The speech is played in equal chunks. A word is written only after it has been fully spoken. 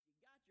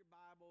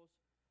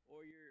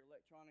or your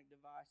electronic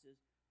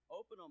devices,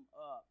 open them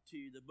up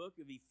to the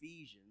book of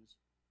Ephesians,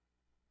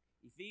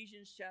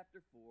 Ephesians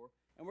chapter 4,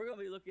 and we're going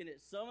to be looking at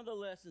some of the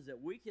lessons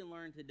that we can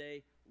learn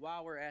today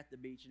while we're at the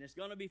beach. And it's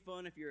going to be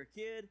fun if you're a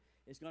kid.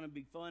 It's going to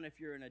be fun if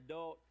you're an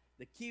adult.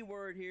 The key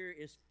word here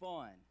is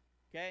fun,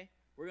 okay?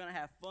 We're going to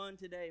have fun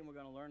today, and we're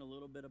going to learn a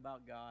little bit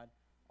about God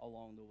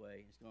along the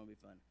way. It's going to be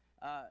fun.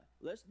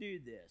 Let's do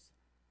this.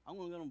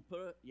 We'll go ahead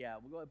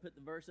and put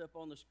the verse up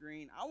on the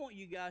screen. I want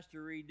you guys to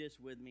read this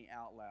with me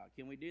out loud.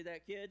 Can we do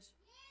that, kids?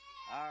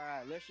 Yeah! All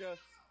right, let's show.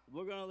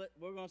 We're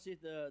gonna see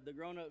if the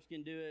grown-ups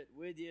can do it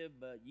with you,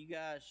 but you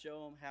guys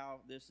show them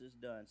how this is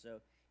done. So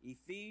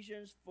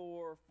Ephesians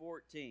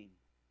 4:14.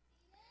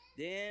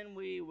 Then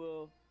we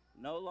will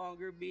no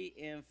longer be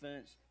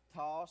infants,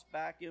 tossed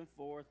back and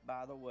forth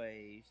by the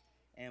waves,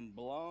 and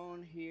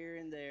blown here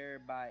and there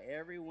by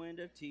every wind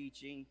of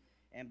teaching,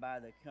 and by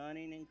the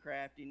cunning and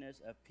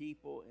craftiness of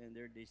people in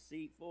their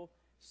deceitful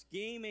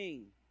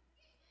scheming.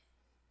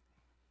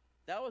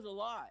 That was a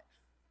lot.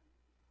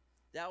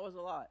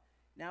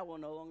 Now we'll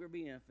no longer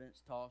be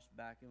infants, tossed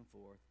back and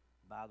forth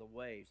by the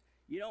waves.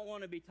 You don't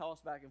want to be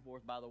tossed back and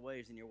forth by the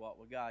waves in your walk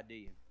with God, do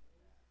you?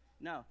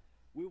 No.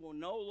 We will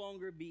no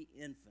longer be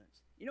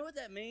infants. You know what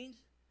that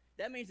means?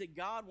 That means that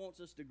God wants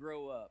us to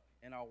grow up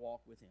in our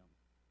walk with Him.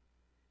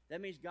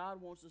 That means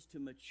God wants us to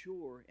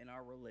mature in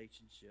our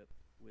relationship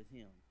with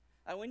Him.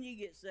 When you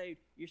get saved,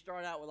 you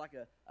start out with like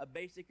a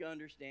basic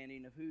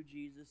understanding of who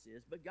Jesus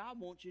is, but God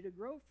wants you to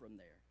grow from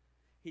there.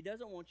 He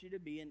doesn't want you to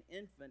be an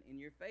infant in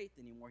your faith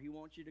anymore. He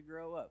wants you to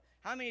grow up.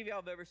 How many of y'all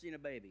have ever seen a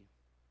baby?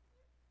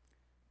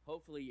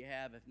 Hopefully you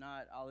have. If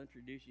not, I'll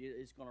introduce you.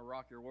 It's going to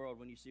rock your world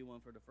when you see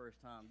one for the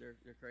first time.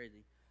 They're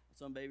crazy.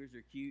 Some babies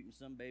are cute, and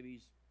some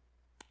babies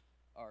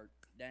are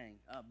dang.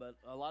 But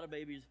a lot of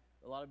babies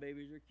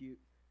are cute.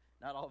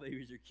 Not all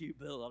babies are cute,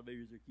 but a lot of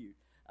babies are cute.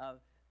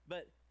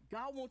 But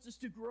God wants us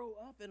to grow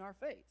up in our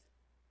faith.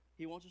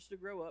 He wants us to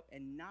grow up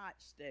and not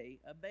stay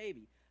a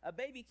baby. A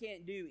baby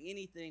can't do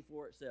anything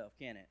for itself,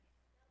 can it?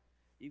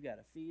 You got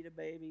to feed a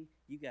baby.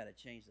 You got to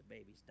change the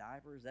baby's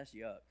diapers. That's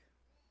yuck.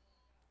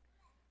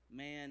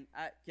 Man,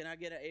 can I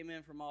get an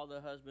amen from all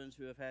the husbands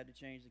who have had to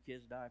change the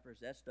kids' diapers?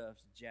 That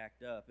stuff's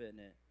jacked up, isn't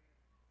it?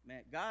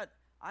 Man, God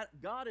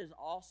is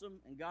awesome,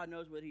 and God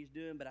knows what He's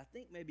doing, but I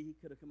think maybe He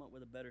could have come up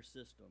with a better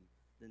system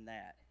than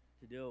that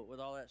to deal with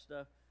all that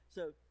stuff.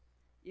 So,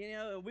 we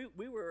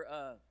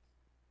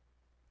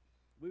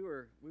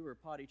were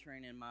potty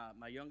training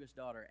my youngest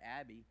daughter,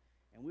 Abby,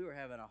 and we were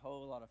having a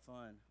whole lot of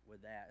fun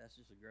with that. That's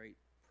just a great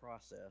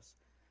process.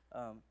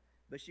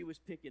 But she was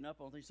picking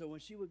up on things. So when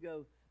she would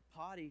go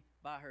potty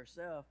by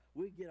herself,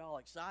 we'd get all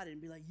excited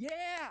and be like,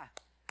 yeah,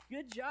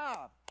 good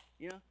job.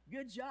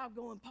 Good job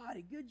going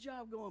potty. Good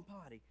job going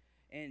potty.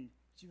 And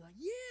she'd be like,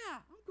 yeah,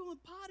 I'm going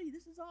potty.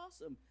 This is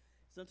awesome.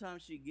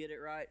 Sometimes she'd get it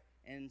right,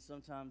 and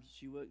sometimes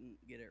she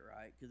wouldn't get it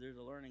right because there's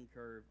a learning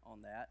curve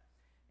on that.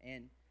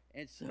 And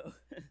so...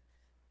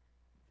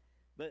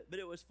 But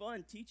it was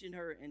fun teaching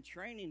her and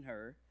training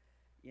her,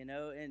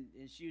 and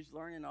she was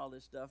learning all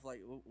this stuff. Like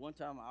one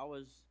time I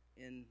was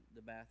in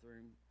the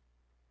bathroom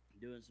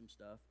doing some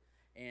stuff,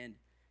 and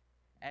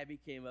Abby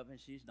came up and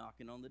she's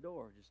knocking on the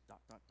door. Just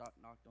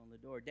knocked on the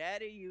door.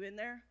 Daddy, you in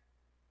there?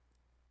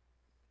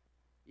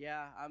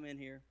 Yeah, I'm in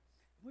here.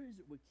 What is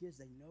it with kids?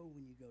 They know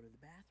when you go to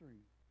the bathroom.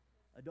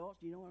 Adults,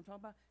 do you know what I'm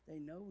talking about? They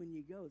know when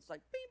you go. It's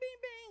like bing, bing,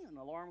 bing, and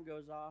the alarm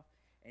goes off.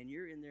 And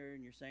you're in there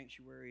in your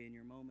sanctuary in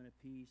your moment of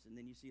peace, and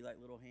then you see like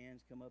little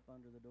hands come up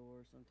under the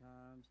door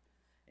sometimes,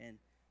 and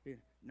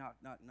knock,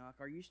 knock, knock.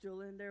 Are you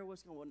still in there?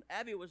 What's going on?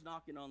 Abby was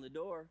knocking on the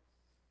door,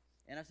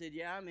 and I said,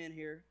 yeah, I'm in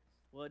here.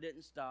 Well, it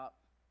didn't stop.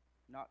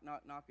 Knock,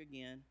 knock, knock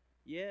again.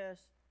 Yes.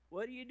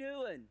 What are you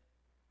doing?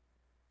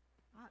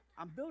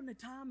 I'm building a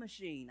time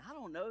machine. I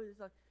don't know. It's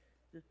like,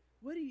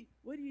 what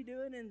are you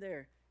doing in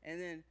there?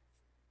 And then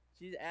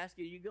she's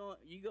asking, you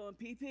going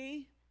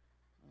pee-pee?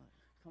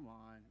 Come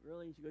on,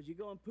 really? She goes, you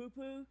going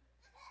poo-poo?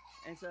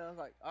 And so I was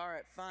like, all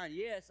right, fine.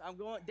 Yes, I'm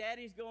going.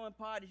 Daddy's going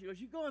potty. She goes,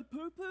 you going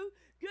poo-poo?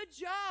 Good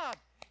job.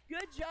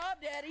 Good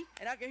job, Daddy.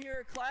 And I could hear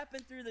her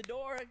clapping through the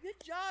door.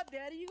 Good job,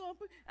 Daddy. You going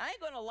poo? I ain't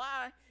going to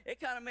lie.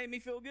 It kind of made me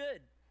feel good.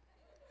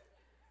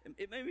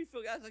 It made me feel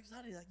good. I was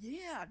excited. Like,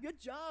 yeah,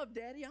 good job,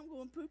 Daddy. I'm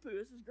going poo-poo.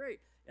 This is great.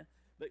 Yeah.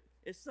 But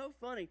it's so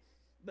funny.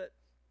 But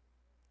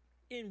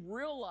in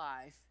real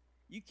life,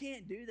 you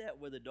can't do that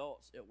with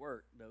adults at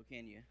work, though,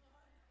 can you?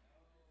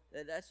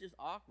 That's just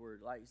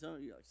awkward. Like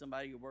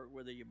somebody you work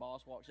with or your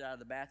boss walks out of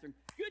the bathroom.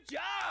 Good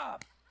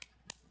job.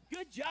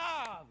 Good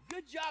job.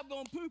 Good job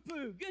going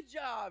poo-poo. Good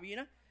job,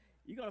 You're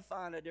going to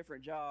find a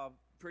different job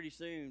pretty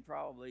soon,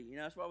 probably.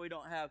 That's why we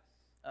don't have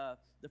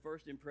the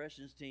first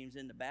impressions teams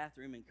in the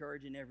bathroom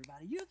encouraging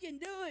everybody. You can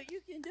do it. You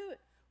can do it.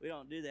 We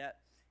don't do that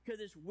because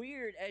it's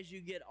weird as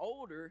you get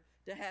older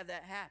to have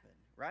that happen,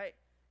 right?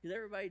 Because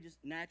everybody just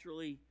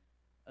naturally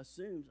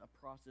assumes a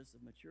process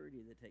of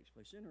maturity that takes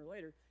place. Sooner or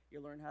later,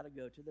 you learn how to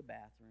go to the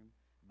bathroom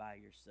by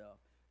yourself.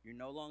 You're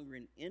no longer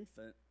an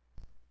infant.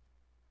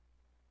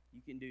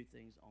 You can do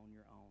things on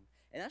your own.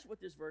 And that's what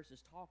this verse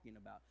is talking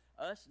about.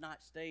 Us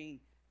not staying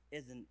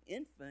as an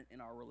infant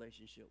in our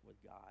relationship with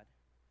God,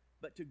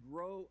 but to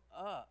grow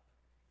up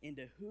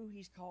into who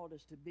He's called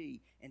us to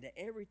be and to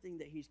everything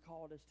that He's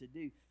called us to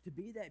do, to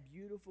be that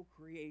beautiful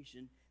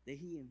creation that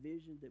He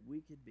envisioned that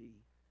we could be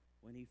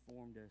when He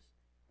formed us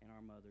in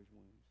our mother's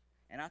wombs.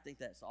 And I think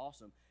that's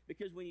awesome,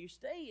 because when you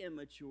stay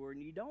immature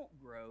and you don't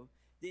grow,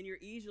 then you're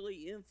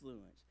easily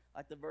influenced.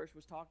 Like the verse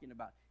was talking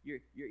about, you're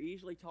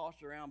easily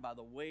tossed around by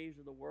the waves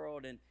of the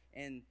world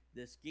and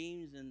the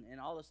schemes and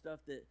all the stuff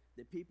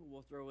that people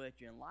will throw at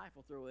you, and life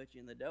will throw at you,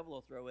 and the devil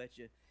will throw at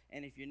you.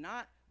 And if you're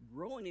not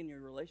growing in your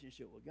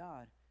relationship with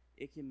God,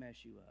 it can mess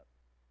you up.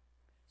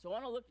 So I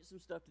want to look at some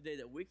stuff today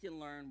that we can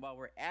learn while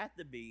we're at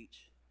the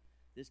beach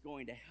that's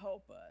going to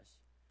help us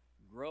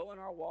grow in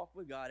our walk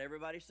with God.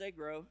 Everybody say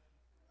grow.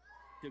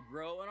 To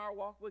grow in our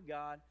walk with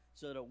God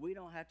so that we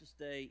don't have to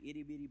stay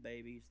itty-bitty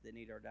babies that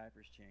need our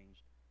diapers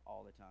changed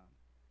all the time.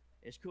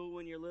 It's cool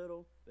when you're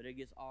little, but it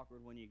gets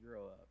awkward when you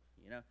grow up,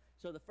 you know?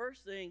 So the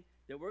first thing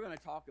that we're going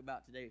to talk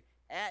about today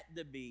at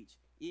the beach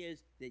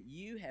is that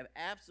you have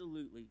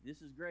absolutely,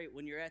 this is great,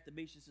 when you're at the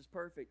beach, this is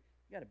perfect,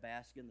 you got to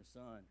bask in the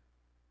sun.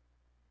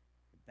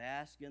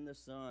 Bask in the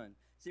sun.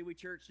 See, we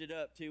churched it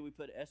up too. We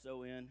put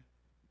S-O-N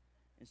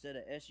instead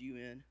of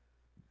S-U-N.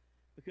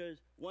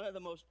 Because one of the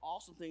most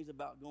awesome things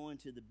about going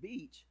to the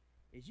beach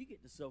is you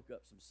get to soak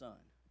up some sun.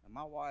 And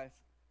my wife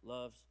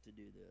loves to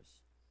do this.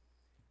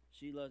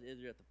 She loves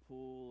either at the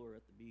pool or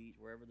at the beach,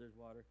 wherever there's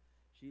water.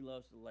 She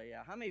loves to lay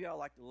out. How many of y'all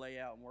like to lay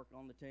out and work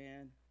on the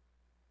tan?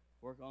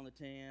 Work on the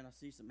tan. I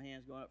see some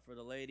hands going up for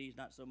the ladies,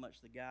 not so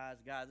much the guys.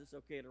 Guys, it's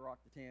okay to rock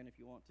the tan if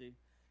you want to.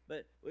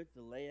 But with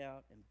the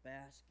layout and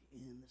bask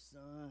in the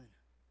sun,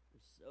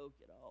 just soak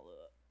it all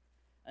up.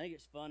 I think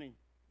it's funny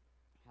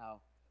how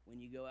when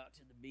you go out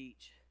to the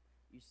beach,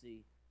 you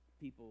see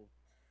people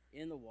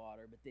in the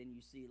water, but then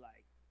you see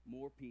like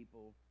more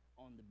people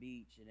on the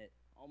beach, and it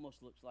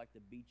almost looks like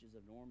the beaches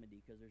of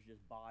Normandy because there's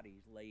just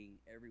bodies laying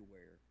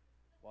everywhere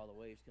while the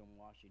waves come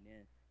washing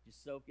in,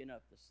 just soaking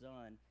up the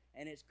sun.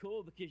 And it's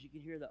cool because you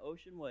can hear the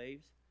ocean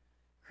waves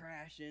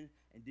crashing,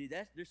 and dude,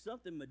 there's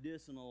something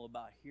medicinal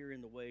about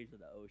hearing the waves of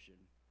the ocean.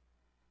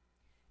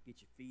 Get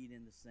your feet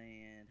in the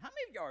sand. How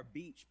many of y'all are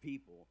beach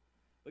people?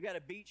 We got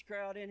a beach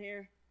crowd in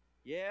here?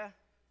 Yeah?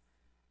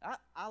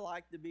 I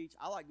like the beach.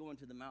 I like going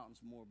to the mountains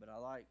more, but I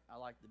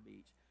like the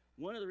beach.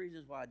 One of the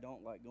reasons why I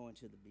don't like going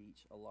to the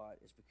beach a lot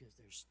is because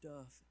there's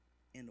stuff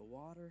in the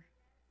water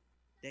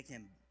that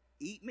can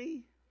eat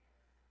me.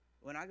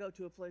 When I go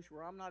to a place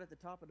where I'm not at the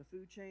top of the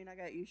food chain, I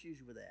got issues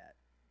with that,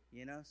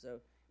 you know? So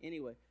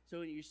anyway, so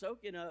when you're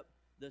soaking up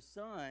the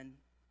sun,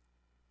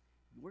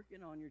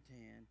 working on your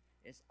tan,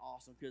 it's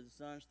awesome because the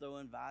sun's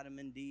throwing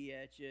vitamin D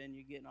at you and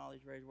you're getting all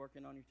these rays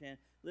working on your tan.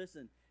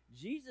 Listen,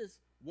 Jesus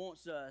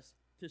wants us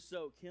to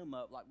soak Him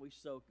up like we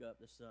soak up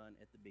the sun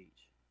at the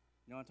beach.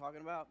 You know what I'm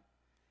talking about?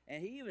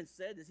 And He even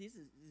said this. He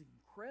says it's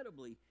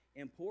incredibly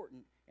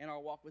important in our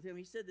walk with Him.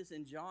 He said this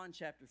in John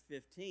chapter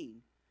 15.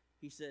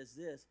 He says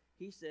this.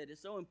 He said,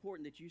 it's so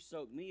important that you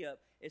soak me up.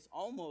 It's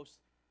almost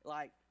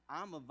like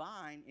I'm a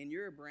vine and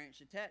you're a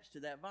branch attached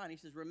to that vine. He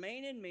says,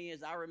 remain in me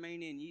as I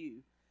remain in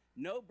you.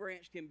 No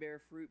branch can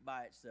bear fruit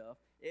by itself.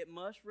 It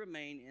must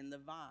remain in the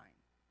vine.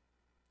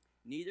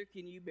 Neither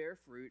can you bear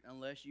fruit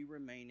unless you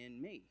remain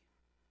in me.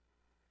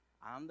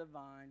 I'm the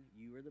vine,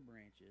 you are the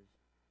branches.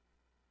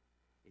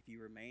 If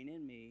you remain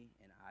in me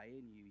and I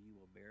in you, you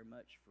will bear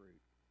much fruit.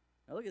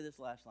 Now look at this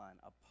last line.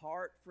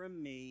 Apart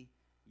from me,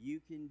 you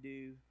can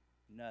do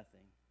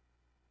nothing.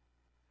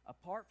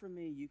 Apart from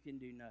me, you can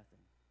do nothing.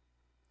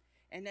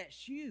 And that's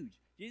huge.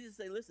 Jesus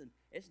said, listen,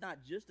 it's not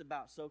just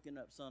about soaking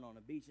up sun on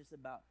a beach. It's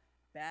about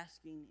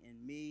basking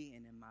in me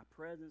and in my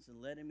presence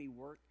and letting me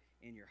work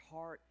in your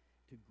heart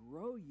to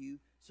grow you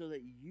so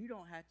that you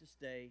don't have to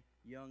stay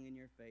young in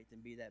your faith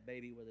and be that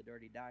baby with a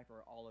dirty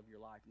diaper all of your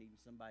life, needing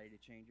somebody to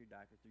change your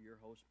diaper through your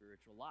whole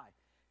spiritual life.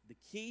 The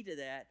key to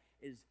that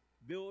is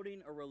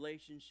building a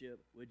relationship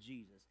with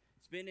Jesus,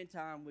 spending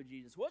time with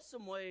Jesus. What's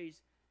some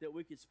ways that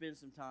we could spend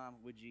some time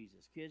with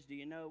Jesus? Kids, do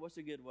you know? What's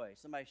a good way?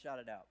 Somebody shout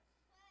it out.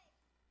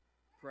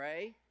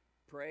 Pray.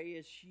 Pray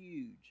is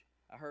huge.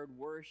 I heard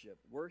worship.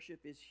 Worship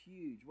is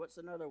huge. What's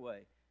another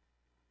way?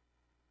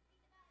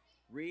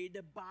 Read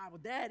the Bible.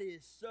 That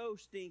is so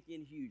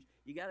stinking huge.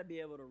 You got to be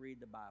able to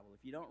read the Bible.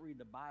 If you don't read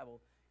the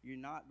Bible, you're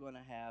not going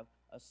to have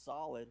a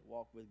solid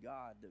walk with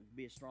God that will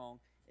be as strong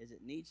as it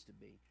needs to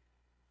be.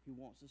 He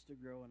wants us to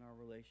grow in our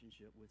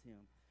relationship with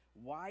Him.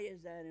 Why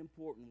is that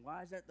important?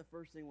 Why is that the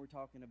first thing we're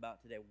talking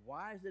about today?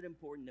 Why is it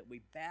important that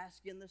we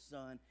bask in the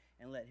sun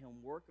and let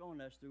Him work on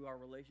us through our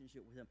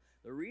relationship with Him?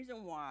 The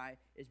reason why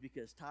is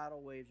because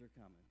tidal waves are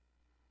coming.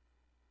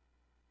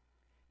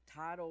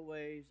 Tidal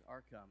waves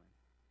are coming.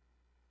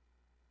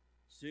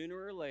 Sooner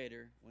or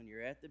later, when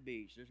you're at the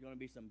beach, there's going to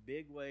be some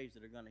big waves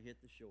that are going to hit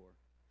the shore.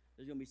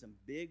 There's going to be some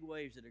big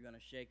waves that are going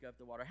to shake up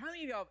the water. How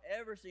many of y'all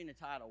have ever seen a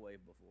tidal wave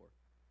before?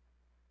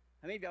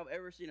 How many of y'all have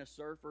ever seen a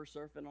surfer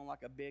surfing on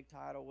like a big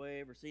tidal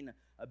wave, or seen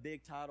a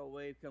big tidal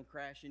wave come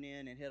crashing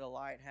in and hit a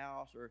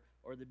lighthouse or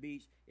the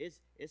beach?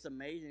 It's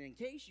amazing. In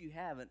case you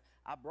haven't,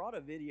 I brought a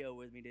video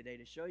with me today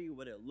to show you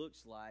what it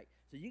looks like.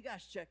 So you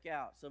guys check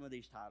out some of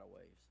these tidal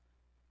waves.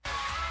 A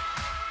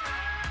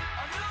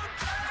new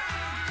day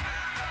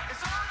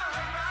is on the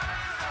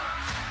horizon.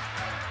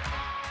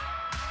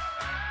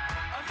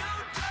 A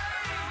new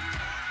day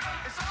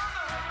is on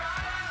the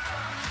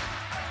horizon.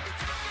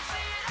 If you can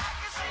see it, I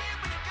can see it.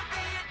 We can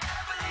be it.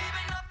 Never believe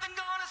it. Nothing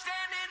gonna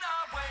stand in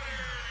our way.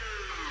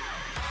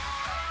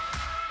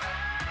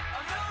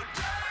 A new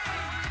day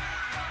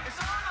is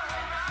on the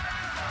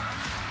horizon.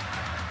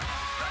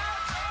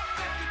 Rise up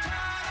if you're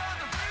tired of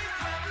the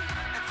replay.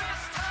 And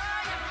this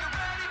time, if you're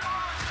ready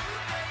for a new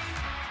day.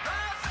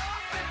 Rise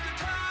up if you're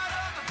tired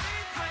of the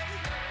replay.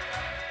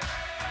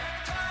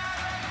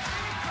 Tired of the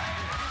replay.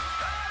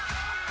 Rise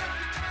up if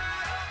you're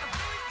tired of the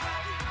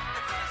replay.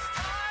 And this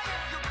time,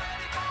 if you're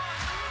ready for a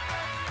new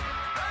day.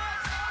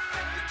 Rise up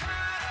if you're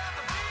tired of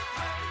the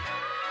replay.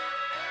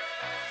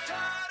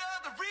 Tired of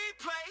the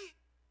replay.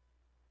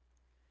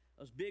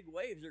 Those big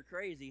waves are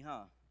crazy,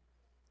 huh?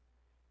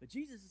 But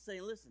Jesus is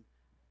saying, listen,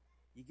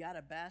 you got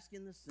to bask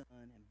in the sun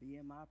and be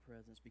in my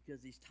presence,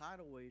 because these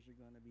tidal waves are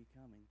going to be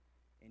coming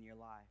in your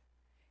life.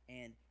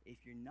 And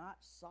if you're not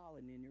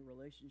solid in your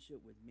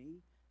relationship with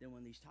me, then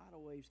when these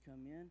tidal waves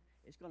come in,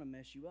 it's going to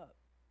mess you up.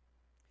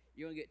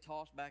 You're going to get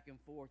tossed back and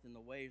forth in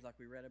the waves like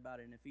we read about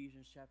in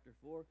Ephesians chapter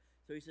 4.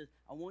 So he says,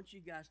 I want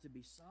you guys to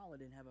be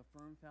solid and have a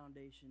firm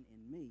foundation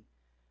in me,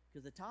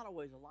 because the tidal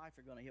waves of life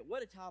are going to hit.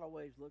 What do tidal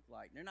waves look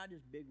like? They're not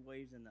just big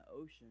waves in the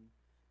ocean,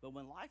 but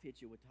when life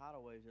hits you with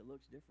tidal waves, it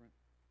looks different.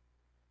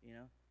 You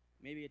know,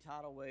 maybe a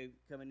tidal wave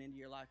coming into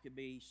your life could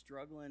be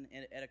struggling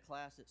at a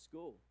class at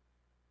school.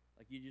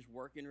 Like you're just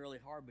working really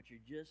hard, but you're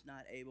just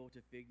not able to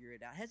figure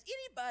it out. Has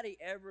anybody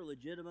ever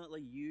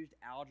legitimately used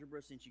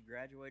algebra since you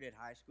graduated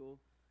high school?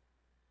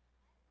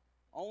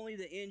 Only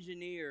the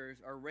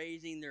engineers are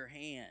raising their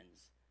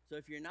hands. So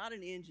if you're not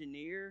an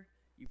engineer,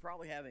 you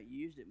probably haven't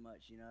used it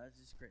much. You know, it's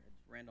just a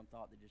random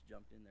thought that just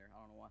jumped in there. I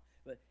don't know why.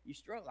 But you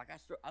struggle. Like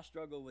I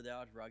struggle with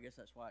algebra. I guess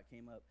that's why it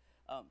came up.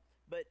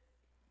 But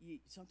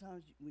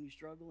sometimes when you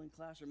struggle in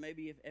class, or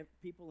maybe if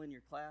people in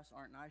your class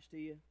aren't nice to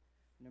you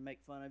and they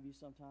make fun of you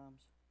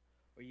sometimes,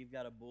 or you've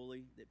got a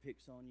bully that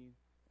picks on you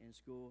in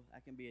school,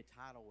 that can be a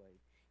tidal wave.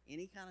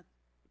 Any kind of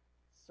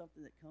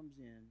something that comes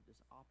in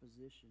that's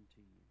opposition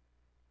to you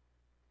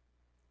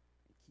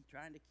and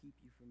trying to keep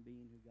you from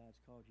being who God's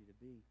called you to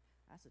be,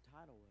 that's a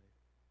tidal wave.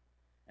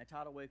 A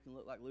tidal wave can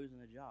look like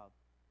losing a job.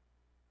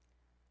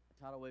 A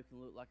tidal wave can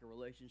look like a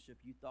relationship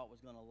you thought was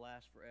going to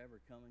last forever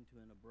coming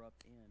to an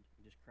abrupt end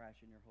and just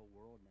crashing your whole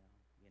world now.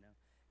 You know,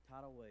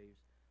 tidal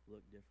waves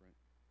look different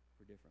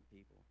for different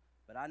people.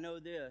 But I know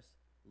this,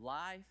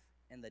 life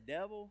and the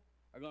devil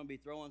are going to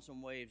be throwing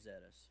some waves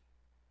at us.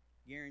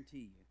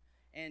 Guarantee you.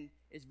 And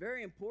it's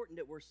very important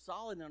that we're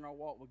solid in our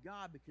walk with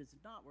God, because if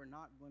not, we're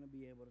not going to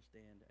be able to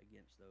stand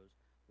against those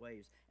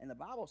waves. And the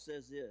Bible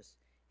says this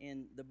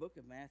in the book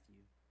of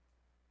Matthew,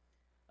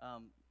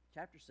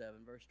 chapter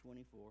 7, verse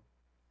 24.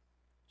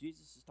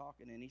 Jesus is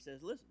talking, and he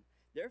says, listen,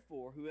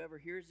 therefore, whoever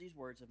hears these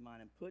words of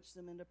mine and puts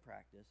them into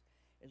practice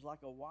is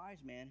like a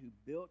wise man who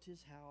built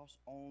his house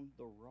on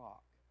the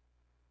rock.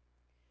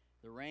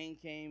 The rain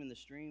came and the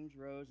streams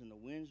rose and the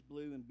winds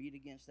blew and beat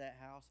against that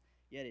house,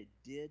 yet it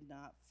did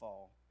not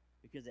fall,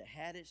 because it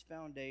had its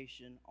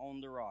foundation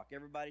on the rock.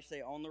 Everybody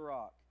say, on the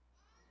rock.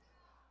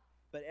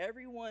 But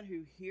everyone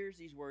who hears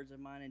these words of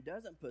mine and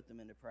doesn't put them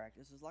into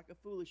practice is like a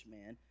foolish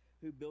man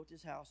who built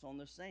his house on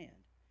the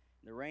sand.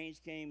 The rains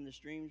came, and the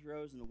streams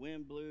rose, and the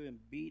wind blew and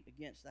beat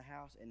against the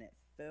house, and it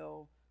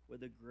fell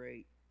with a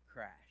great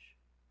crash.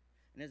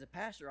 And as a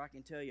pastor, I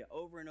can tell you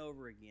over and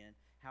over again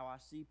how I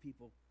see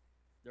people,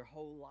 their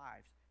whole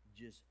lives,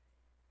 just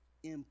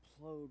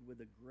implode with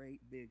a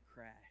great big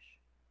crash,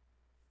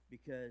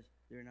 because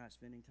they're not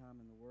spending time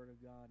in the Word of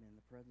God and in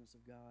the presence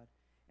of God.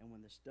 And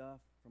when the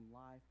stuff from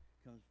life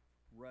comes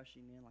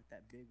rushing in like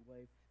that big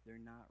wave, they're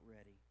not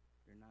ready.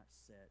 They're not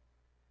set.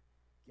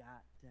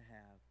 Got to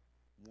have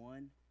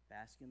one,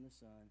 bask in the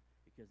sun,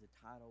 because the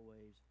tidal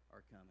waves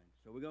are coming.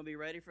 So we're going to be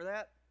ready for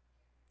that?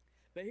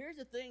 But here's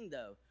the thing,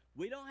 though.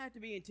 We don't have to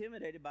be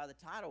intimidated by the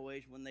tidal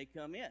waves when they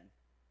come in.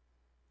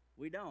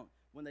 We don't.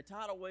 When the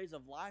tidal waves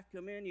of life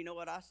come in, you know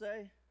what I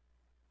say?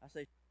 I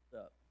say,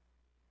 surf up.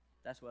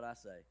 That's what I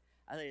say.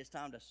 I say it's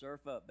time to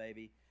surf up,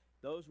 baby.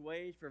 Those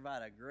waves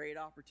provide a great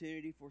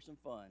opportunity for some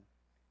fun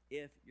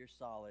if you're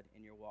solid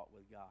in your walk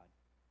with God.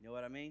 You know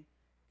what I mean?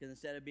 Because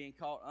instead of being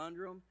caught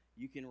under them,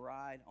 you can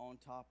ride on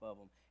top of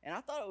them. And I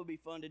thought it would be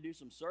fun to do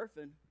some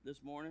surfing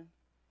this morning.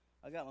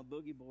 I got my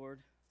boogie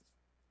board.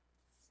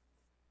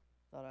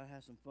 Thought I'd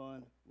have some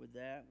fun with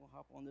that. We'll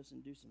hop on this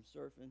and do some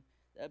surfing.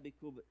 That'd be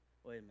cool, but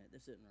wait a minute,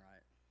 this isn't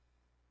right.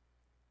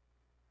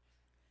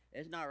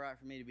 It's not right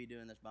for me to be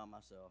doing this by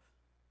myself.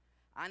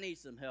 I need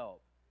some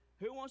help.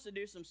 Who wants to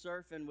do some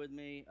surfing with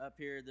me up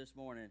here this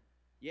morning?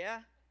 Yeah?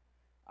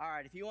 All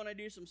right, if you want to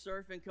do some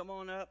surfing, come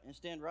on up and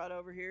stand right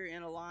over here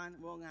in a line.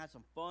 We're going to have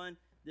some fun.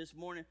 this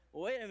morning,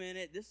 well, wait a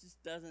minute, this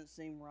just doesn't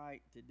seem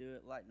right to do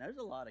it like. Now, there's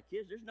a lot of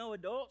kids. There's no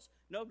adults,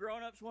 no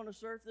grown-ups want to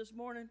surf this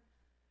morning.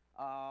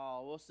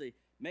 Oh, we'll see.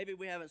 Maybe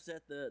we haven't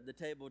set the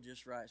table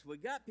just right. So we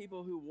got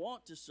people who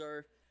want to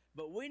surf,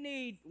 but we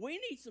need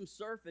some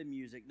surfing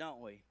music,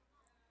 don't we?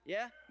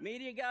 Yeah,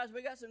 media guys,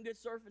 we got some good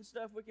surfing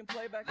stuff we can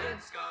play back there.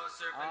 Let's go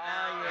surfing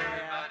now. Yeah.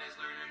 Everybody's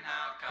learning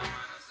how. Come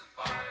on a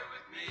safari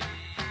with me.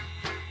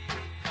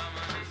 Come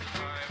on a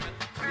safari with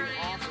me. Early in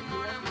the Awesome. Who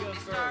morning wants to we'll go be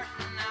surf?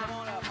 starting out. Come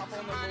on up, hop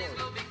on the Money's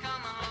board. will be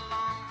coming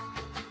along.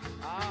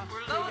 See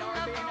We're loading y'all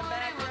up be in the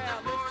already with background.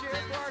 the Let's boards cheer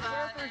for our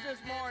inside. surfers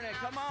this morning.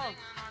 Come on.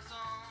 Singing our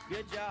song.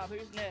 Good job.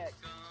 Who's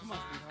next? Come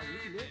on, sweetheart.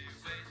 You can do it.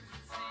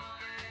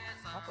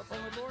 Hop up on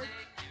the board.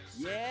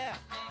 Yeah.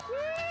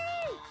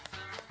 Woo!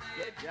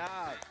 Good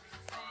job.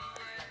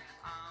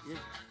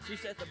 She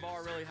set the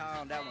bar really high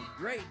on that one.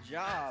 Great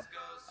job.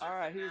 All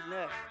right, who's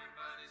next?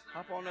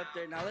 Hop on up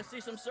there. Now let's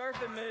see some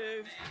surfing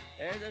moves.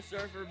 There's a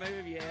surfer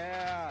move.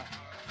 Yeah.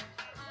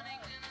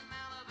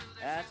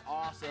 That's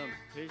awesome.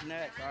 Who's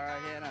next? All right,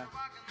 Hannah.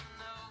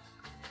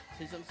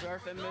 See some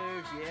surfing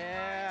moves.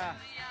 Yeah.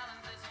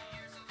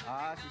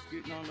 Ah, she's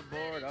scooting on the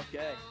board.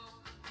 Okay.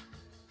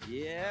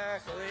 Yeah,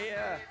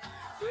 Kalia.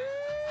 Woo!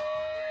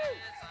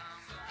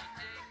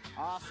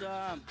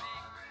 Awesome.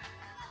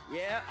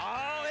 Yeah.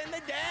 Oh, and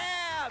the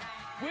dab.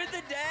 With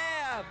the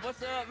dab.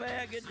 What's up,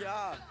 man? Good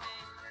job.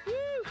 Woo!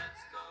 That's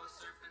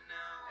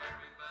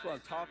what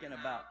I'm talking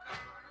about.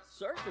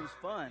 Surfing's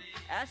fun.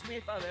 Ask me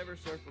if I've ever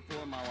surfed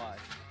before in my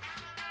life.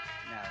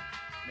 No,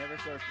 never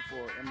surfed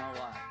before in my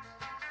life.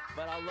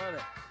 But I love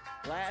it.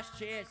 Last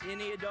chance.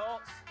 Any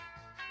adults?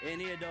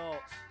 Any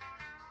adults?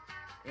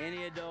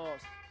 Any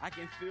adults? I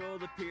can feel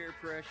the peer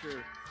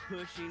pressure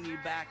pushing you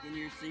back in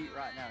your seat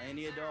right now.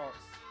 Any adults?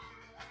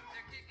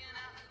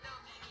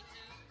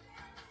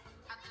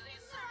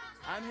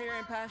 I'm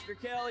hearing Pastor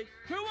Kelly.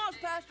 Who wants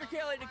Pastor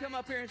Kelly to come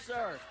up here and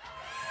surf?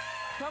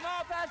 Come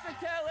on, Pastor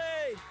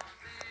Kelly!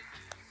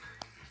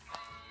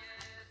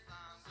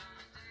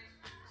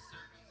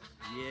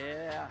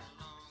 Yeah.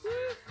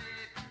 Woo.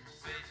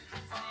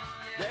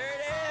 There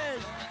it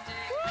is.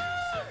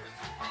 Woo.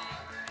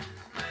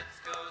 Let's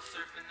go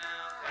surfing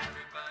now.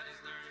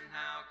 Everybody's learning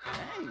how. Come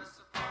on a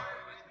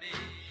safari with me.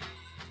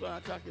 That's what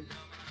I'm talking.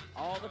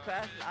 All the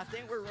pastors. I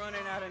think we're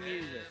running out of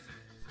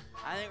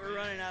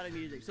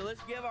music. So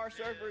let's give our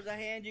surfers a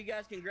hand. You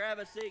guys can grab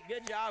a seat.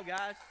 Good job,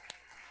 guys.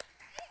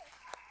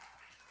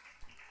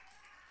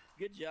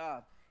 Good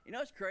job. You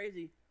know, it's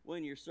crazy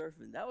when you're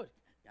surfing.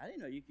 I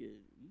didn't know you can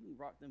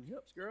rock them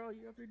hips, girl.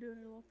 You're up there doing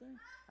your little thing.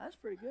 That's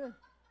pretty good.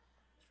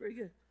 It's pretty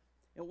good.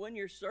 And when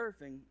you're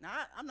surfing,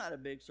 now I'm not a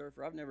big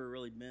surfer. I've never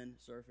really been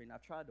surfing.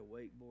 I've tried to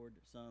wakeboard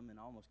some and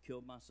almost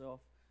killed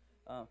myself.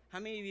 How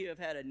many of you have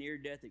had a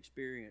near-death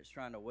experience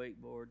trying to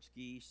wakeboard,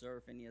 ski,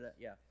 surf, any of that?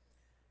 Yeah,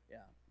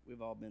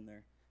 we've all been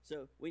there.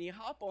 So when you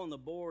hop on the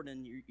board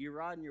and you're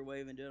riding your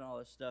wave and doing all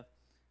this stuff,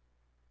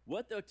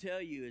 what they'll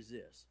tell you is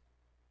this.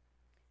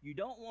 You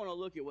don't want to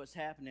look at what's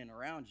happening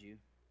around you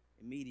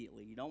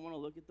immediately. You don't want to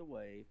look at the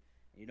wave.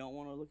 You don't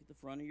want to look at the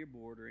front of your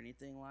board or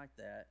anything like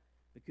that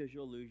because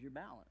you'll lose your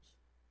balance.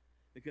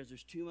 Because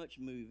there's too much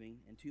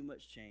moving and too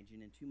much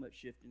changing and too much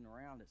shifting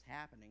around that's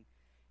happening.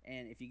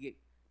 And if you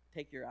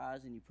take your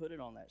eyes and you put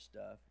it on that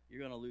stuff, you're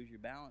going to lose your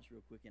balance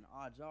real quick. And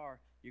odds are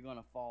you're going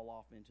to fall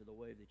off into the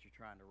wave that you're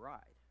trying to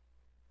ride.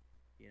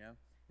 You know?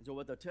 And so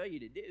what they'll tell you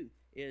to do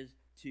is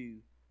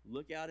to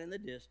look out in the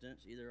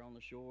distance, either on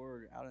the shore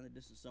or out in the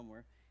distance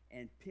somewhere,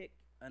 and pick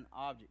an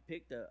object.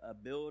 Pick a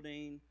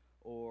building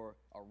or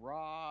a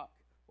rock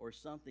or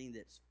something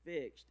that's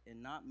fixed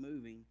and not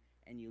moving,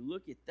 and you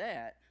look at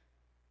that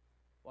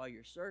while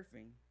you're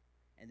surfing,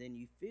 and then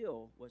you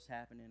feel what's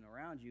happening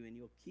around you, and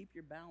you'll keep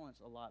your balance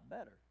a lot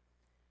better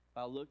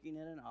by looking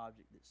at an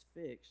object that's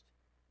fixed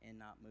and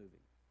not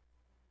moving.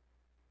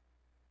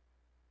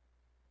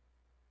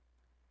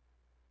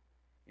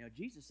 You know,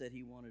 Jesus said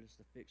he wanted us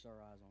to fix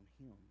our eyes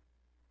on him.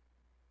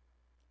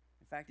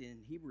 In fact,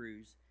 in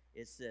Hebrews,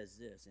 it says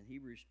this. In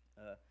Hebrews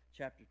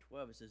chapter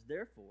 12, it says,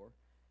 "Therefore,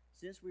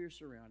 since we are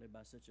surrounded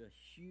by such a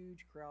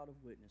huge crowd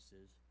of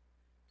witnesses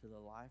to the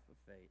life of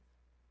faith,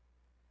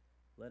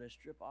 let us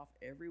strip off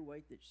every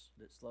weight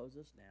that slows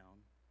us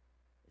down,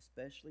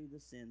 especially the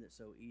sin that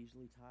so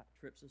easily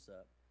trips us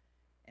up,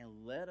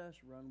 and let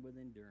us run with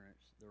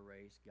endurance the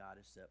race God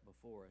has set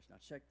before us." Now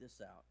check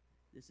this out.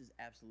 This is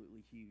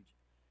absolutely huge.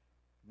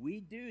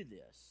 We do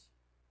this.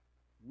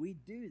 We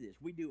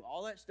do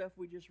all that stuff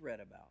we just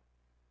read about.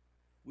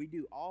 We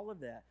do all of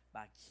that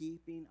by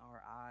keeping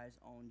our eyes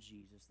on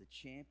Jesus, the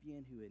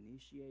champion who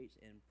initiates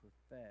and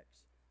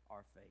perfects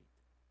our faith.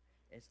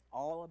 It's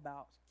all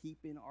about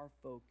keeping our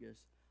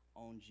focus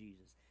on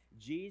Jesus.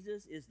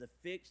 Jesus is the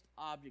fixed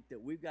object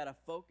that we've got to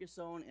focus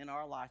on in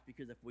our life,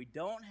 because if we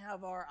don't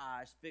have our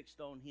eyes fixed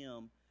on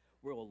him,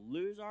 we'll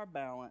lose our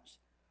balance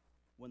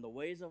when the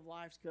waves of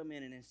life come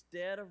in, and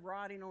instead of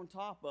riding on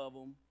top of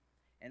them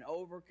and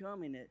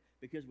overcoming it,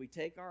 because we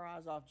take our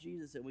eyes off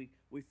Jesus and we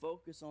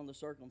focus on the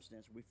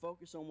circumstance, we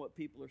focus on what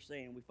people are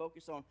saying, we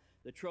focus on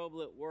the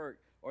trouble at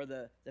work or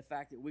the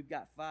fact that we've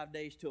got 5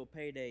 days till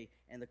payday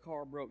and the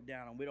car broke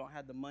down and we don't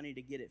have the money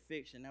to get it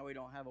fixed and now we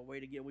don't have a way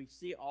to get. We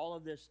see all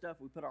of this stuff.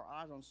 We put our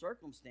eyes on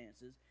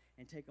circumstances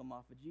and take them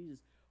off of Jesus.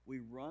 We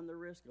run the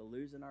risk of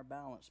losing our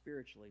balance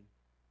spiritually,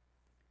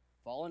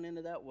 falling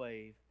into that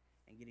wave,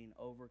 and getting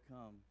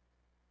overcome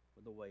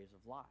with the waves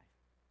of life.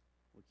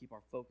 We keep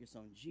our focus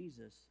on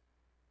Jesus,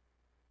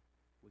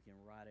 we can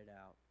ride it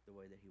out the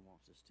way that he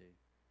wants us to.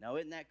 Now,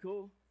 isn't that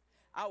cool?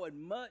 I would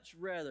much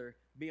rather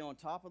be on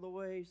top of the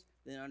waves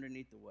than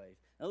underneath the waves.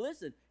 Now,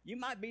 listen, you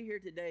might be here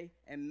today,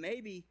 and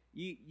maybe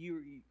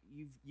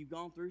you've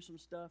gone through some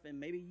stuff, and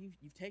maybe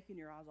you've taken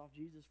your eyes off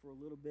Jesus for a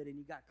little bit, and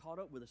you got caught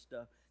up with the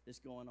stuff that's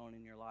going on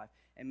in your life.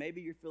 And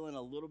maybe you're feeling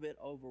a little bit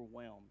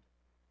overwhelmed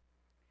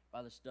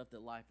by the stuff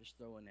that life is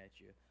throwing at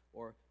you.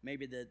 Or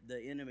maybe the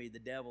enemy, the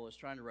devil, is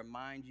trying to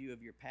remind you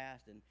of your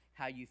past and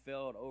how you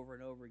failed over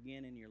and over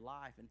again in your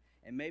life.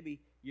 And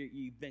maybe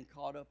you've been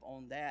caught up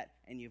on that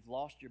and you've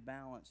lost your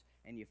balance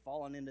and you've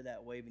fallen into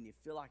that wave and you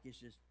feel like it's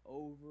just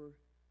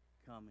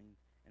overcoming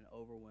and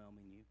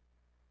overwhelming you.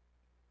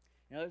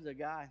 You know, there's a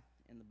guy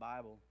in the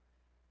Bible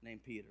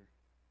named Peter.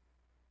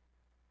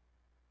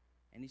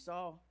 And he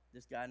saw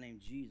this guy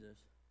named Jesus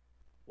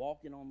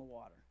walking on the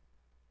water.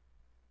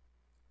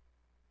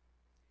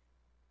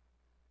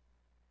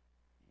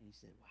 And he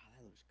said, wow,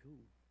 that looks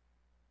cool.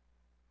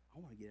 I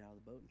want to get out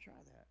of the boat and try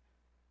that.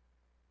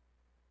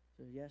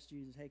 So he asked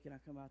Jesus, hey, can I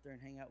come out there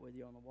and hang out with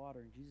you on the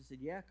water? And Jesus said,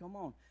 yeah, come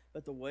on.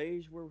 But the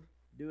waves were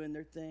doing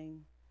their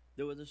thing.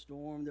 There was a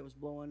storm that was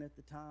blowing at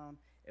the time.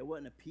 It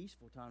wasn't a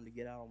peaceful time to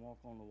get out and walk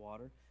on the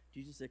water.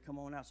 Jesus said, come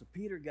on out. So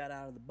Peter got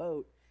out of the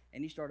boat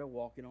and he started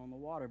walking on the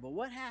water. But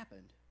what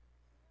happened?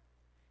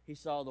 He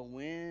saw the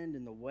wind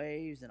and the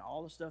waves and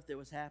all the stuff that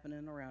was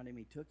happening around him.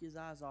 He took his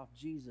eyes off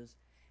Jesus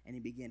and he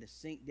began to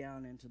sink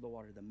down into the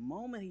water. The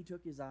moment he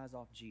took his eyes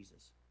off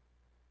Jesus.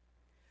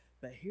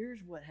 But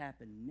here's what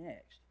happened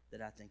next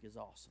that I think is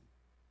awesome.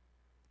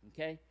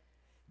 Okay?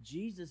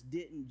 Jesus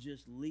didn't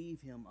just leave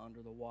him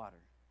under the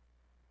water.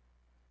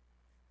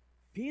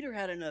 Peter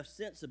had enough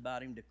sense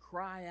about him to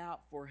cry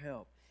out for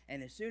help.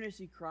 And as soon as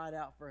he cried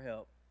out for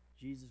help,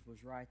 Jesus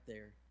was right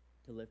there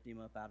to lift him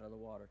up out of the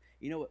water.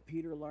 You know what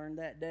Peter learned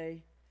that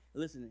day?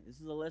 Listen, this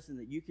is a lesson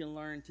that you can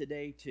learn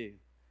today too.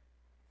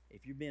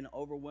 If you've been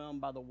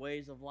overwhelmed by the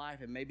ways of life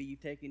and maybe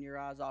you've taken your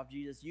eyes off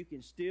Jesus, you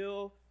can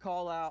still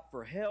call out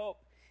for help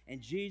and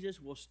Jesus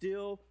will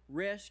still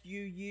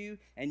rescue you,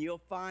 and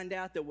you'll find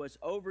out that what's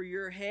over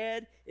your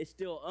head is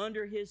still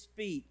under his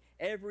feet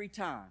every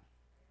time.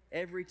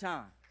 Every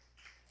time.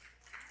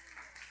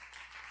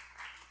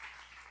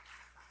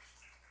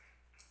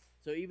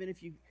 So even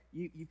if you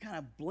kind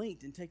of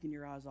blinked and taken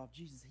your eyes off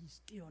Jesus,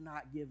 he's still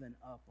not giving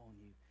up on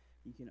you.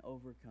 You can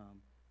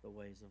overcome the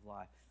ways of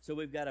life. So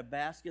we've got to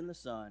bask in the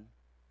sun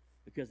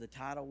because the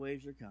tidal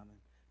waves are coming.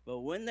 But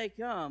when they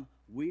come,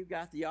 we've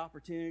got the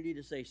opportunity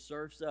to say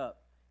surf's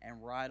up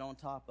and ride on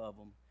top of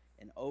them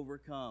and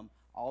overcome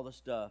all the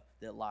stuff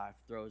that life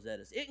throws at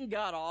us. Isn't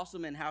God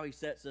awesome in how he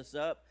sets us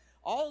up?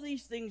 All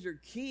these things are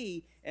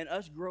key in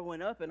us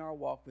growing up in our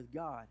walk with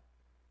God.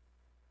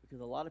 Because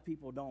a lot of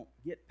people don't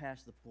get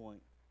past the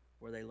point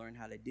where they learn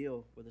how to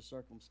deal with the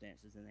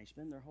circumstances and they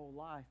spend their whole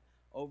life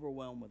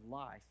overwhelmed with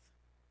life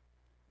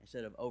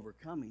instead of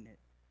overcoming it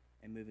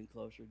and moving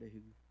closer to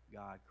who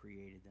God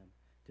created them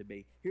to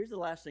be. Here's the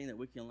last thing that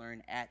we can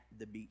learn at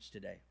the beach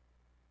today.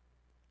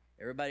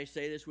 Everybody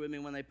say this with me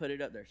when they put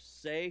it up there.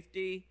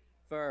 Safety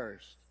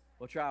first.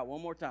 We'll try it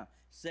one more time.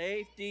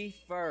 Safety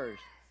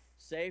first.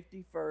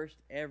 Safety first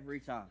every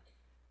time.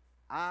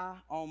 I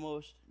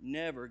almost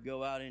never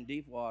go out in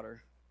deep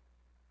water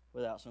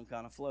without some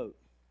kind of float.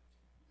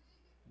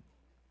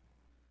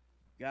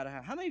 Gotta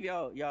have. How many of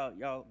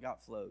y'all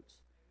got floats?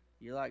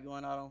 You like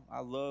going out on?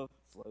 I love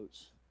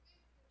floats.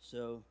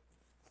 So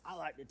I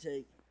like to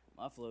take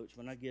my floats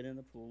when I get in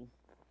the pool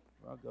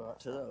or I'll go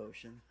out to the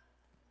ocean.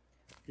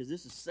 Because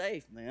this is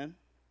safe, man.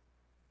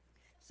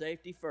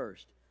 Safety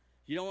first.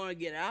 You don't want to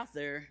get out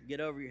there, get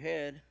over your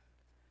head,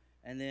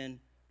 and then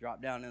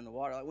drop down in the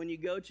water. Like when you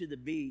go to the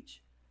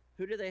beach,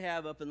 who do they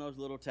have up in those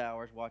little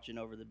towers watching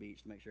over the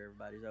beach to make sure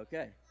everybody's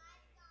okay?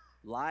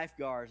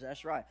 Lifeguards,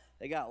 that's right.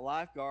 They got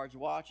lifeguards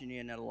watching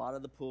you, and at a lot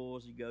of the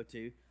pools you go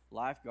to,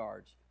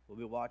 lifeguards will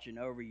be watching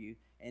over you.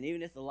 And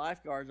even if the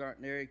lifeguards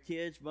aren't there,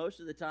 kids, most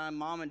of the time,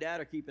 mom and dad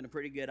are keeping a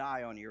pretty good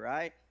eye on you,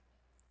 right?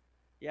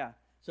 Yeah.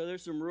 So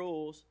there's some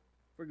rules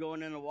for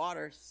going in the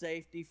water.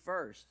 Safety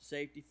first.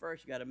 Safety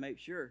first. You got to make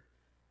sure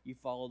you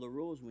follow the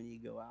rules when you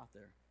go out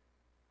there.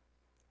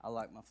 I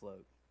like my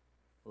float.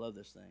 I love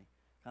this thing.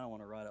 Kind of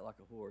want to ride it like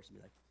a horse and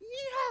be like,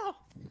 yeah!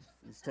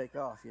 Just take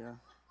off, you know.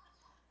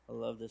 I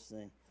love this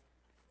thing.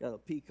 Got a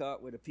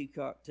peacock with a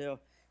peacock tail.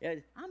 Yeah,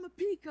 I'm a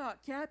peacock,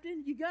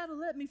 Captain. You got to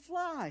let me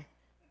fly.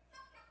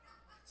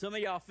 Some of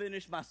y'all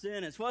finished my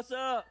sentence. What's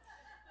up?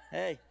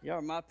 Hey, y'all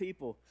are my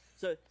people.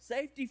 So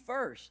safety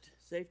first.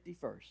 Safety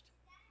first.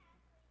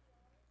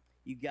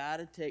 You got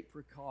to take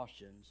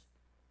precautions.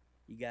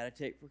 You got to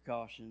take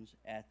precautions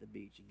at the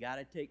beach. You got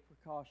to take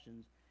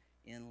precautions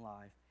in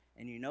life.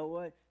 And you know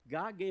what?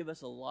 God gave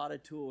us a lot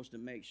of tools to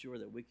make sure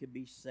that we could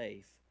be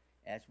safe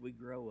as we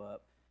grow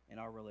up in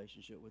our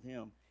relationship with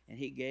Him. And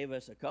He gave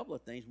us a couple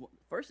of things.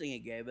 First thing He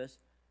gave us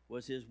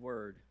was His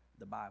Word,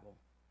 the Bible.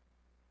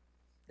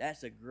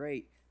 That's a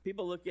great,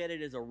 people look at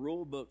it as a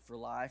rule book for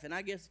life, and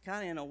I guess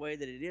kind of in a way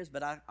that it is,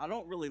 but I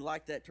don't really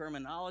like that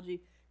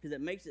terminology because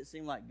it makes it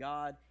seem like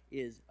God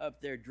is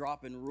up there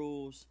dropping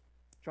rules,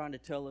 trying to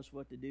tell us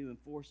what to do and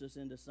force us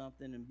into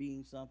something and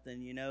being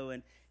something, you know,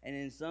 and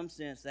in some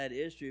sense that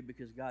is true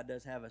because God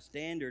does have a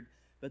standard,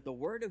 but the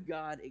Word of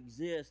God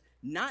exists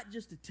not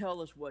just to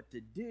tell us what to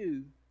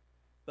do,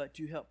 but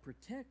to help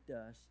protect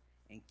us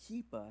and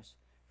keep us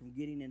from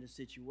getting into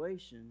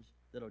situations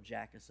that'll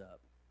jack us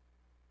up.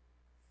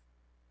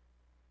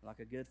 Like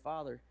a good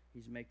father,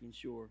 He's making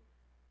sure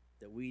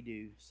that we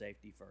do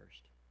safety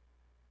first.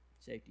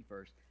 Safety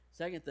first.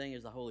 Second thing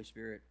is the Holy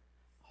Spirit.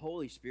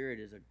 Holy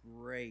Spirit is a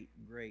great,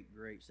 great,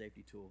 great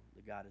safety tool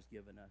that God has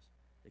given us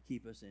to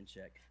keep us in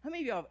check. How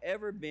many of y'all have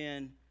ever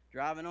been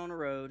driving on the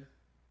road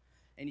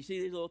and you see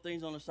these little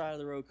things on the side of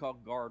the road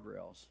called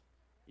guardrails?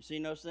 You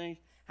seen those things?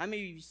 How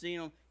many of you seen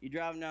them? You're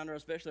driving down the road,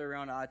 especially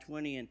around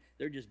I-20, and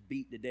they're just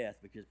beat to death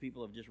because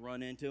people have just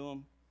run into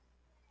them.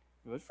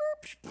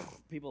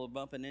 People are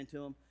bumping into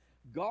them.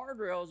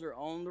 Guardrails are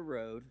on the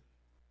road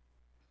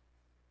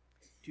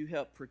to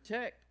help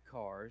protect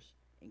cars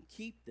and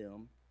keep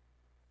them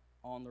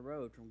on the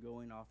road from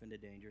going off into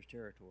dangerous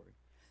territory.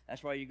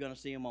 That's why you're going to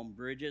see them on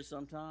bridges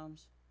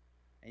sometimes,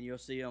 and you'll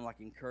see them like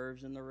in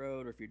curves in the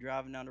road, or if you're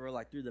driving down the road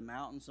like through the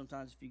mountains,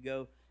 sometimes if you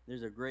go,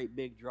 there's a great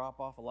big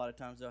drop-off. A lot of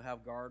times they'll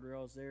have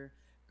guardrails there.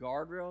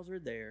 Guardrails are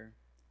there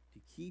to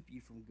keep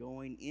you from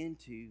going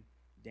into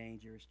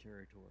dangerous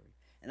territory.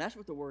 And that's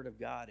what the Word of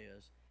God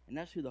is. And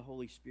that's who the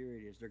Holy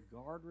Spirit is. They're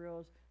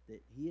guardrails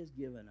that He has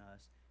given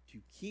us to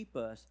keep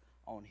us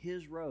on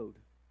His road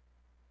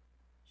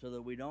so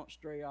that we don't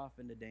stray off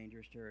into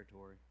dangerous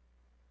territory.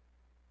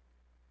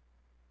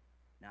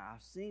 Now,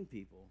 I've seen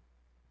people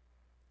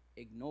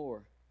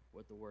ignore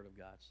what the Word of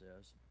God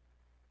says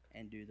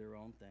and do their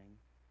own thing.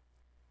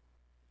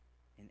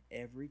 And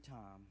every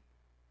time,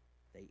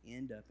 they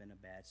end up in a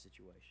bad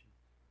situation.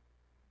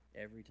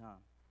 Every time.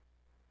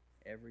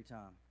 Every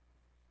time.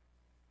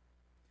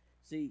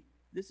 See,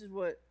 this is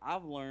what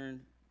I've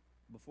learned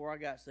before I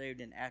got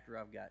saved and after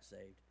I've got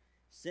saved.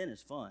 Sin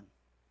is fun.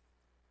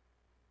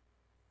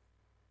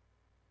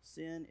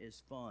 Sin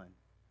is fun.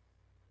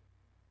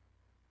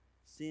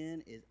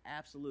 Sin is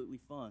absolutely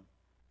fun.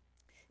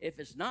 If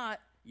it's not,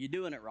 you're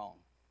doing it wrong.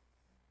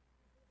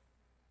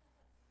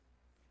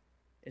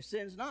 If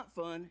sin's not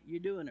fun, you're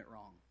doing it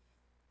wrong.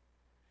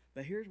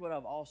 But here's what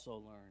I've also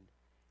learned,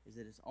 is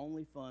that it's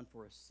only fun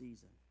for a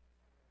season.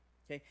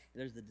 Okay?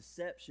 There's the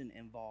deception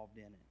involved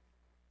in it.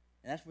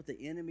 And that's what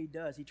the enemy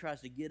does. He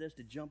tries to get us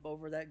to jump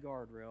over that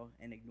guardrail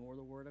and ignore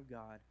the Word of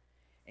God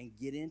and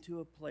get into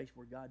a place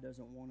where God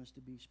doesn't want us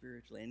to be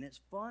spiritually. And it's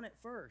fun at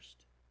first.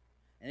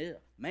 And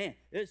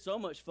it's so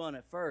much fun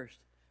at first,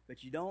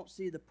 but you don't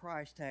see the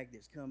price tag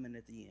that's coming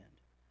at the end.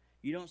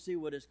 You don't see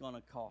what it's going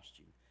to cost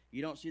you.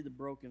 You don't see the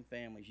broken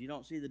families. You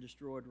don't see the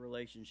destroyed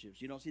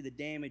relationships. You don't see the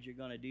damage you're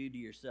going to do to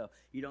yourself.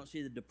 You don't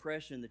see the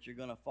depression that you're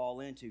going to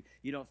fall into.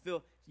 You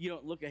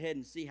don't look ahead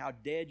and see how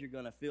dead you're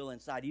going to feel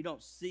inside. You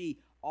don't see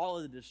all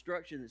of the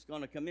destruction that's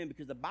going to come in,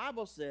 because the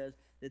Bible says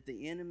that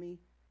the enemy,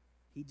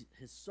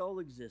 his sole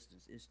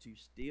existence is to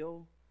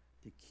steal,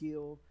 to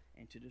kill,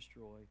 and to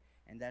destroy.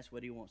 And that's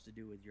what he wants to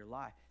do with your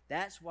life.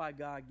 That's why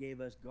God gave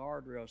us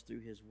guardrails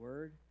through His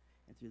Word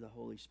and through the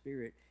Holy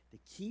Spirit to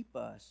keep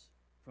us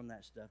from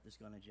that stuff that's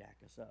going to jack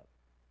us up.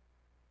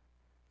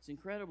 It's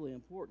incredibly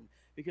important,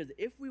 because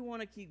if we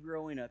want to keep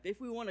growing up, if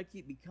we want to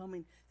keep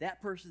becoming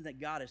that person that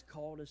God has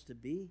called us to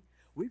be,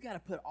 we've got to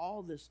put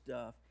all this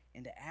stuff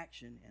into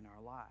action in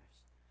our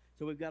lives.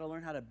 So we've got to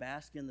learn how to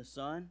bask in the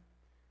sun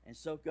and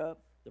soak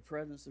up the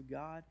presence of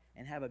God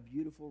and have a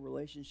beautiful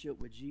relationship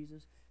with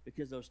Jesus,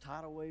 because those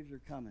tidal waves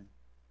are coming.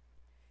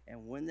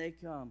 And when they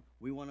come,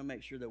 we want to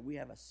make sure that we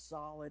have a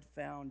solid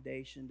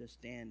foundation to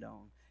stand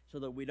on, so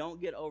that we don't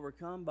get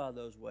overcome by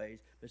those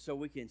waves, but so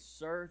we can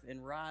surf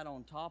and ride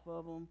on top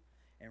of them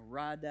and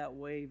ride that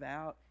wave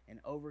out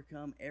and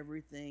overcome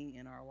everything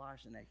in our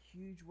lives. And a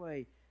huge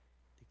way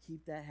to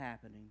keep that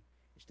happening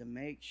is to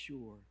make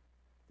sure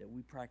that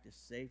we practice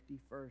safety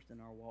first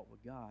in our walk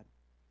with God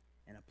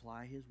and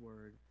apply His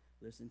Word,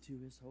 listen to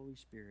His Holy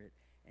Spirit,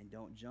 and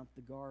don't jump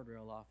the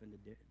guardrail off into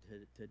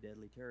to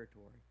deadly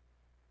territory.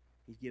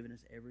 He's given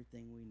us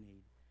everything we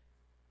need.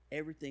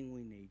 Everything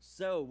we need.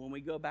 So when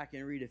we go back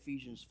and read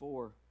Ephesians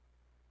 4,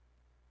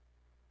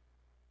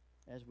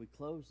 as we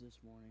close this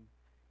morning,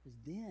 is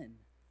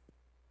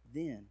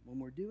then, when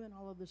we're doing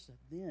all of this stuff,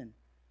 then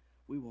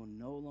we will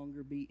no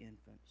longer be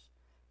infants,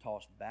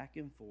 tossed back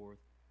and forth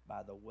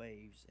by the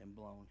waves and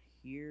blown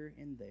here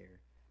and there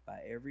by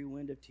every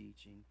wind of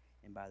teaching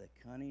and by the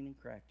cunning and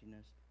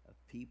craftiness of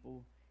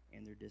people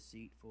and their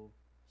deceitful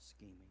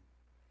scheming.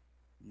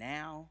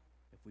 Now,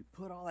 if we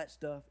put all that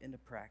stuff into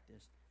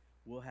practice,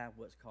 we'll have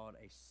what's called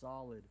a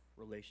solid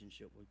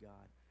relationship with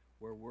God,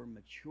 where we're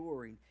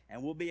maturing,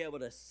 and we'll be able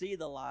to see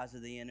the lies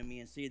of the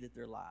enemy and see that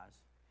they're lies.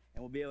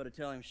 And we'll be able to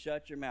tell him,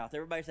 shut your mouth.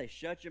 Everybody say,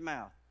 shut your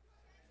mouth.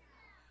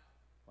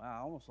 Wow,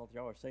 I almost thought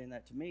y'all were saying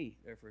that to me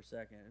there for a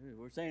second.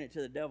 We're saying it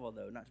to the devil,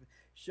 though, not to me.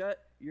 Shut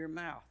your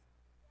mouth.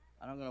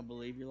 I'm not going to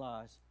believe your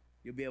lies.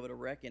 You'll be able to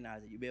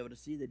recognize it. You'll be able to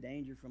see the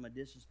danger from a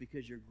distance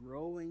because you're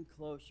growing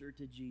closer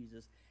to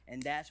Jesus,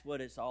 and that's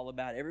what it's all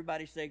about.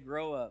 Everybody say,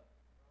 grow up.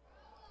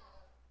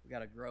 We got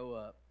to grow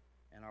up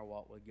in our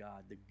walk with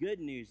God. The good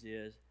news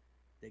is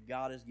that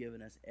God has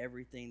given us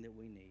everything that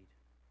we need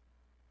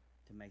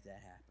to make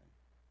that happen.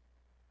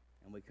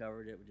 And we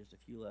covered it with just a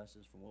few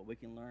lessons from what we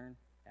can learn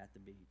at the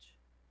beach.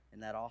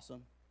 Isn't that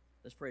awesome?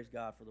 Let's praise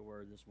God for the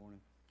word this morning.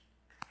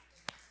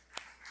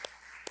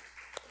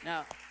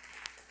 Now,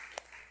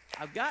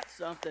 I've got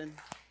something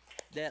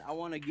that I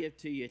want to give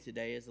to you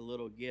today as a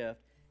little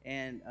gift.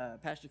 And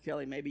Pastor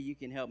Kelly, maybe you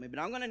can help me. But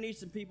I'm going to need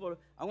some people.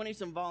 I'm going to need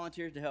some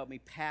volunteers to help me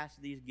pass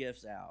these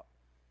gifts out.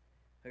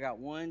 I got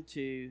 1,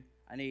 2.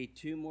 I need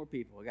 2 more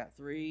people. I got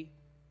 3,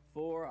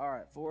 4. All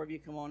right, 4 of you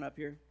come on up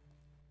here.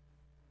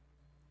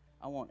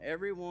 I want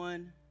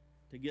everyone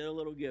to get a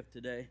little gift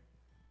today.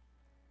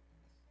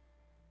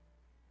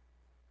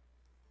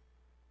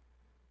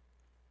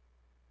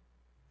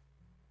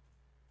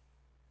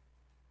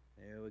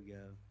 There we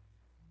go.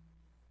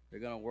 They're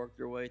going to work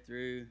their way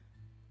through.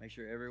 Make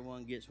sure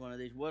everyone gets one of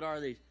these. What are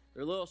these?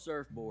 They're little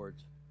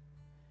surfboards.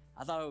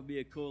 I thought it would be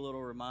a cool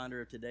little reminder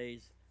of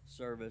today's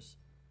service.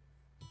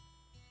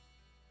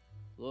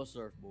 Little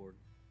surfboard.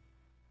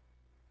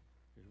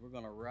 Because we're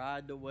going to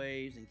ride the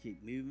waves and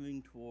keep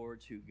moving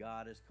towards who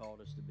God has called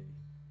us to be.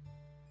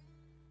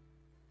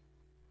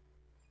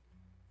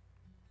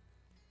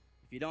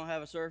 If you don't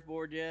have a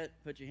surfboard yet,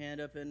 put your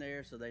hand up in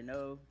there so they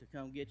know to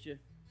come get you.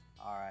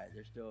 All right,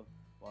 they're still.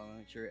 Want to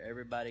make sure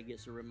everybody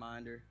gets a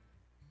reminder.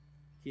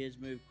 Kids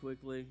move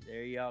quickly.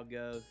 There y'all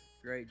go.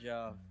 Great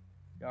job.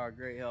 Y'all are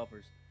great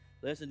helpers.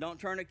 Listen, don't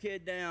turn a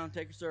kid down.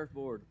 Take a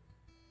surfboard.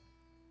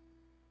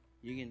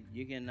 You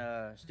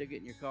can stick it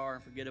in your car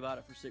and forget about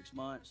it for 6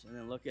 months and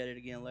then look at it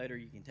again later.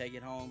 You can take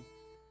it home.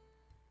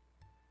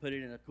 Put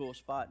it in a cool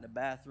spot in the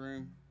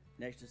bathroom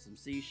next to some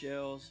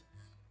seashells.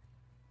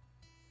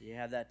 You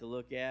have that to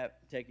look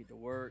at. Take it to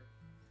work.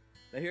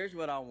 But here's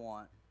what I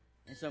want.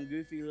 In some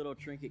goofy little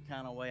trinket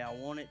kind of way, I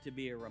want it to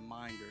be a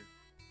reminder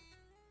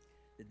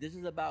that this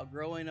is about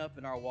growing up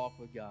in our walk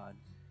with God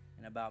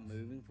and about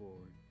moving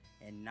forward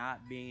and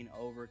not being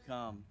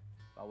overcome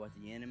by what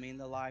the enemy in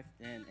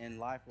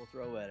life will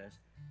throw at us.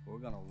 We're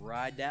going to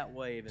ride that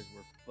wave as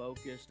we're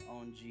focused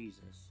on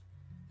Jesus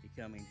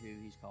becoming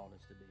who he's called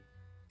us to be.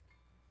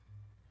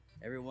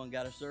 Everyone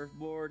got a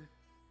surfboard?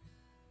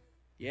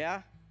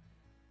 Yeah?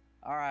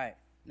 All right.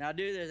 Now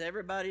do this.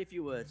 Everybody, if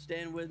you would,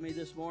 stand with me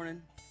this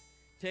morning.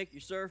 Take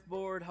your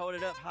surfboard, hold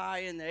it up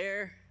high in the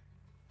air.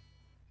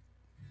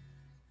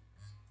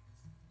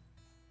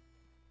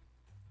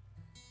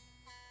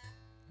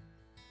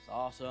 It's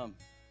awesome.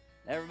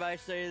 Everybody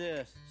say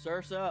this.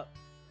 Surf's up.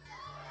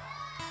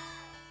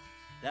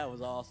 That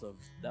was awesome.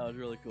 That was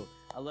really cool.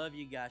 I love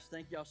you guys.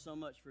 Thank y'all so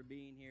much for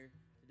being here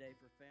today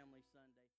for Family